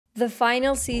The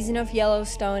final season of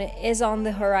Yellowstone is on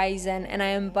the horizon, and I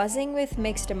am buzzing with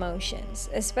mixed emotions,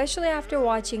 especially after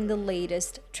watching the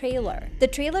latest trailer. The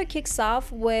trailer kicks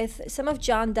off with some of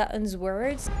John Dutton's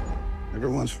words.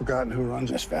 Everyone's forgotten who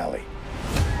runs this valley.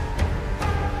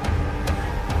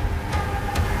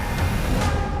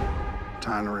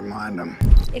 Time to remind them.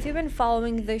 If you've been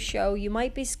following the show, you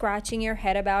might be scratching your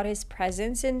head about his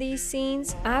presence in these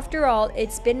scenes. After all,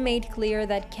 it's been made clear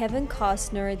that Kevin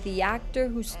Costner, the actor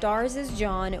who stars as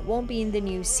John, won't be in the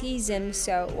new season,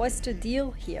 so what's the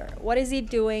deal here? What is he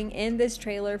doing in this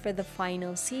trailer for the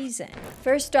final season?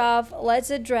 First off, let's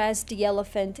address the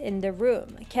elephant in the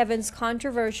room, Kevin's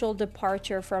controversial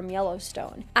departure from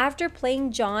Yellowstone. After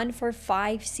playing John for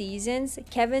 5 seasons,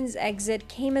 Kevin's exit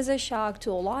came as a shock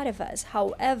to a lot of us.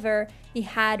 However, he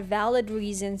had valid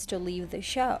reasons to leave the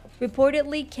show.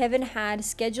 Reportedly, Kevin had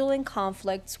scheduling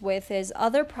conflicts with his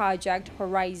other project,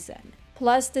 Horizon.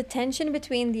 Plus, the tension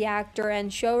between the actor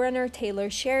and showrunner Taylor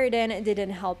Sheridan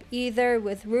didn't help either,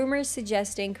 with rumors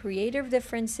suggesting creative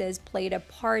differences played a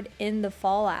part in the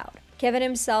fallout. Kevin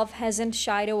himself hasn't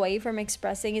shied away from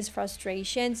expressing his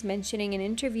frustrations, mentioning in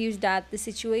interviews that the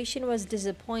situation was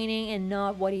disappointing and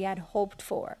not what he had hoped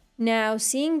for. Now,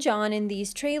 seeing John in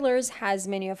these trailers has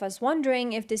many of us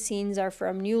wondering if the scenes are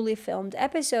from newly filmed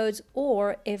episodes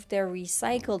or if they're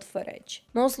recycled footage.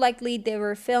 Most likely they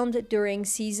were filmed during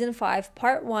season 5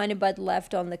 part 1 but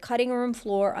left on the cutting room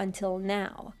floor until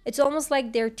now. It's almost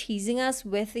like they're teasing us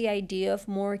with the idea of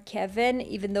more Kevin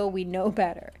even though we know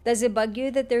better. Does it bug you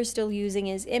that they're still using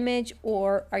his image,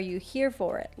 or are you here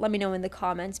for it? Let me know in the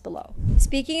comments below.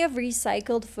 Speaking of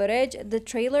recycled footage, the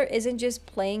trailer isn't just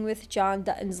playing with John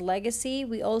Dutton's legacy.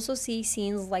 We also see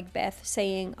scenes like Beth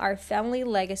saying, "Our family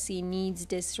legacy needs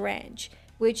this ranch,"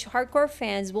 which hardcore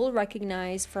fans will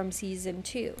recognize from season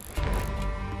 2.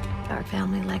 Our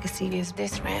family legacy is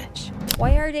this ranch.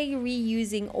 Why are they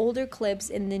reusing older clips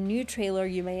in the new trailer,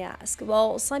 you may ask?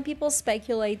 Well, some people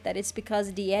speculate that it's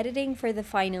because the editing for the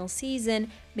final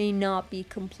season may not be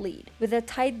complete. With a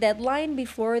tight deadline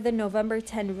before the November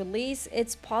 10 release,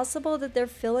 it's possible that they're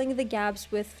filling the gaps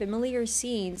with familiar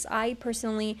scenes. I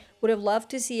personally would have loved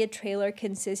to see a trailer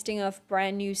consisting of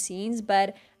brand new scenes,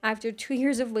 but after 2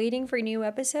 years of waiting for new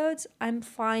episodes, I'm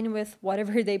fine with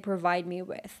whatever they provide me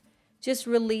with. Just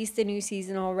release the new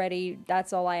season already,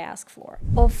 that's all I ask for.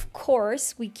 Of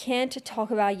course, we can't talk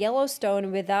about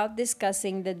Yellowstone without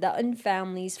discussing the Dutton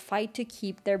family's fight to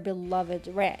keep their beloved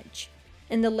ranch.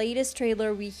 In the latest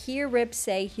trailer, we hear Rip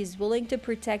say he's willing to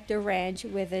protect the ranch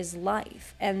with his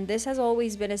life, and this has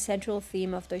always been a central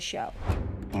theme of the show.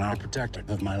 And I'll protect it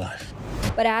with my life.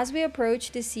 But as we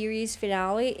approach the series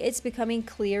finale, it's becoming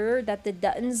clearer that the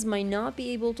Duttons might not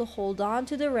be able to hold on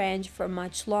to the ranch for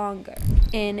much longer.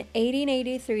 In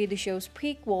 1883, the show's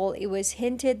prequel, it was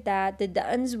hinted that the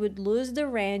Duttons would lose the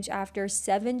ranch after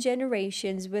 7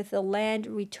 generations, with the land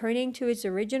returning to its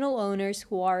original owners,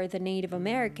 who are the Native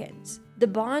Americans. The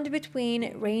bond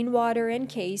between Rainwater and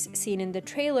Case seen in the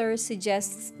trailer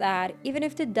suggests that even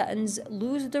if the Duttons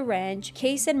lose the ranch,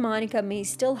 Case and Monica may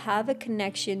still have a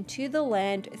connection to the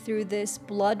land through this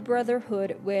blood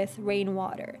brotherhood with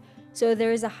Rainwater. So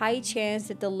there is a high chance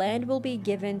that the land will be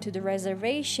given to the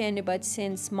reservation, but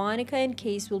since Monica and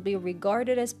Case will be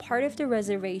regarded as part of the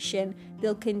reservation,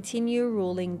 they'll continue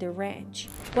ruling the ranch.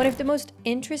 One of the most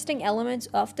interesting elements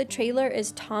of the trailer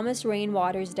is Thomas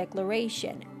Rainwater's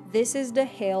declaration. "This is the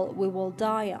hill we will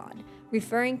die on,"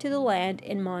 referring to the land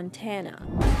in Montana.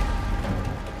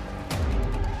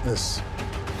 This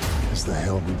is the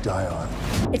hill we die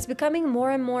on. It's becoming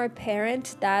more and more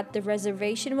apparent that the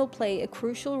reservation will play a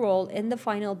crucial role in the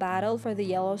final battle for the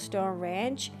Yellowstone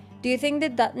ranch. Do you think the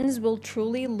Duttons will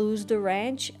truly lose the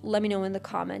ranch? Let me know in the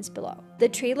comments below. The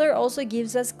trailer also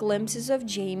gives us glimpses of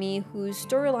Jamie, whose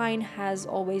storyline has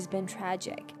always been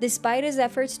tragic. Despite his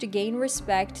efforts to gain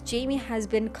respect, Jamie has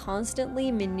been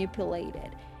constantly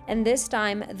manipulated. And this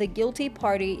time, the guilty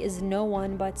party is no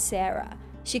one but Sarah.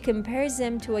 She compares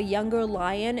him to a younger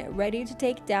lion ready to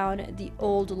take down the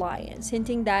old lions,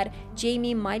 hinting that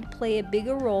Jamie might play a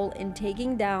bigger role in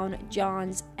taking down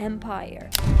John's empire.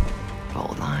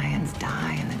 Old lions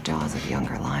die in the jaws of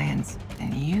younger lions,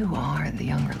 and you are the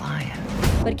younger lion.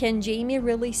 But can Jamie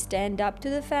really stand up to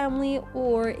the family,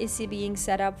 or is he being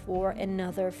set up for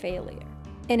another failure?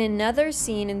 In another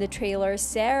scene in the trailer,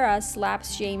 Sarah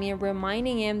slaps Jamie,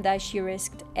 reminding him that she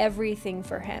risked everything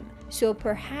for him. So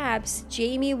perhaps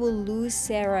Jamie will lose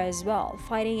Sarah as well,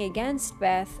 fighting against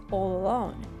Beth all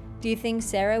alone. Do you think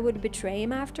Sarah would betray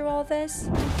him after all this?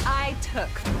 I took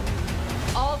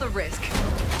all the risk,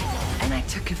 and and I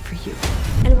took it for you.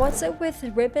 And what's up with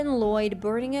Rip and Lloyd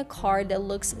burning a car that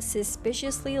looks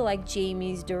suspiciously like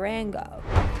Jamie's Durango?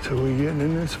 So we getting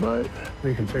in this fight?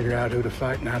 We can figure out who to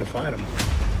fight and how to fight them.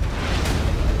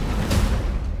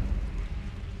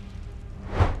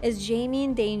 Is Jamie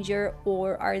in danger,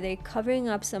 or are they covering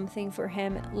up something for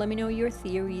him? Let me know your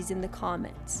theories in the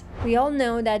comments. We all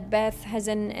know that Beth has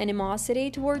an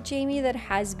animosity toward Jamie that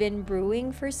has been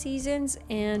brewing for seasons,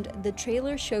 and the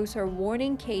trailer shows her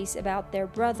warning Case about their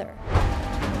brother.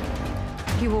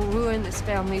 He will ruin this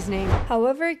family's name.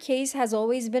 However, Case has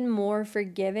always been more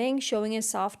forgiving, showing a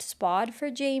soft spot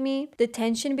for Jamie. The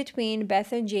tension between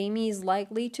Beth and Jamie is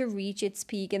likely to reach its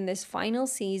peak in this final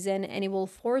season, and it will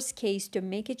force Case to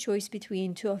make a choice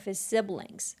between two of his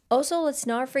siblings. Also, let's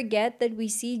not forget that we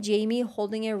see Jamie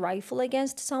holding a rifle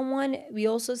against someone. We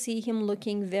also see him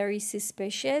looking very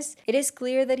suspicious. It is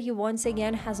clear that he once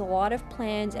again has a lot of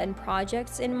plans and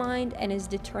projects in mind and is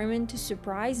determined to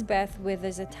surprise Beth with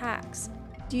his attacks.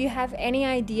 Do you have any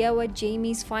idea what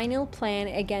Jamie's final plan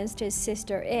against his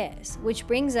sister is? Which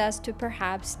brings us to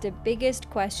perhaps the biggest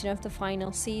question of the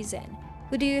final season.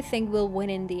 Who do you think will win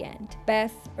in the end,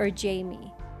 Beth or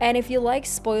Jamie? And if you like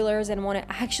spoilers and want to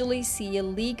actually see a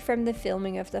leak from the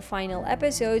filming of the final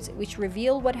episodes, which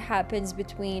reveal what happens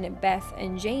between Beth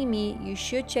and Jamie, you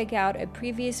should check out a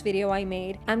previous video I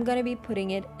made. I'm gonna be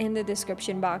putting it in the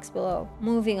description box below.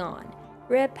 Moving on.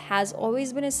 Rip has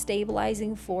always been a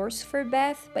stabilizing force for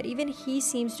Beth, but even he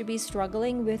seems to be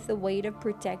struggling with the weight of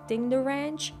protecting the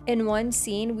ranch. In one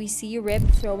scene, we see Rip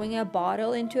throwing a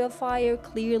bottle into a fire,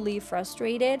 clearly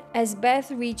frustrated. As Beth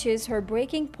reaches her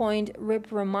breaking point,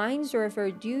 Rip reminds her of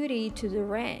her duty to the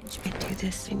ranch. I do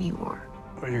this anymore.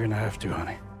 Well, you're gonna have to,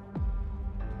 honey.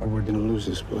 Or we're gonna lose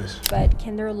this place. But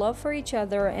can their love for each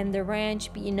other and the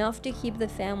ranch be enough to keep the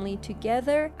family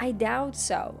together? I doubt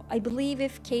so. I believe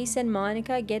if Case and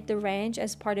Monica get the ranch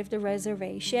as part of the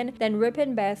reservation, then Rip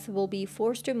and Beth will be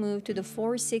forced to move to the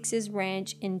 4-6's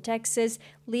ranch in Texas,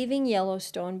 leaving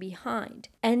Yellowstone behind.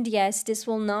 And yes, this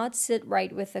will not sit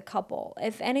right with the couple.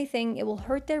 If anything, it will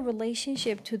hurt their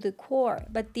relationship to the core,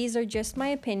 but these are just my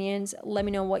opinions. Let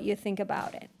me know what you think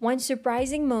about it. One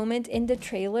surprising moment in the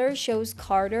trailer shows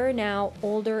Carter, now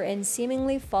older and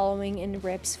seemingly following in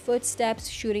Rip's footsteps,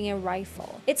 shooting a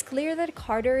rifle. It's clear that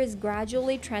Carter is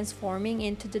gradually transforming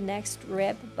into the next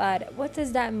Rip, but what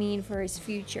does that mean for his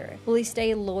future? Will he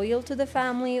stay loyal to the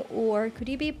family, or could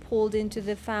he be pulled into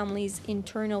the family's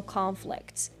internal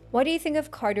conflicts? What do you think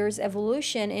of Carter's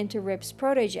evolution into Rip's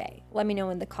protege? Let me know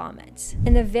in the comments.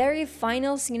 In the very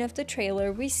final scene of the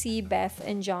trailer, we see Beth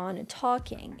and John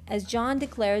talking. As John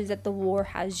declares that the war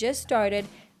has just started,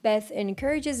 Beth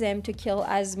encourages him to kill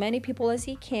as many people as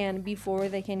he can before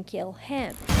they can kill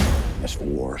him. This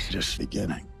war's just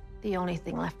beginning. The only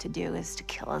thing left to do is to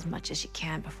kill as much as you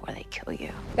can before they kill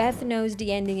you. Beth knows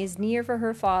the ending is near for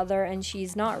her father, and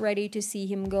she's not ready to see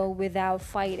him go without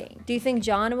fighting. Do you think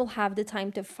John will have the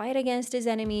time to fight against his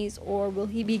enemies, or will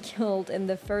he be killed in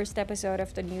the first episode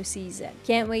of the new season?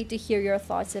 Can't wait to hear your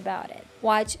thoughts about it.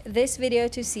 Watch this video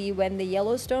to see when the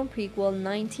Yellowstone prequel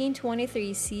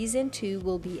 1923 Season 2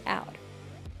 will be out.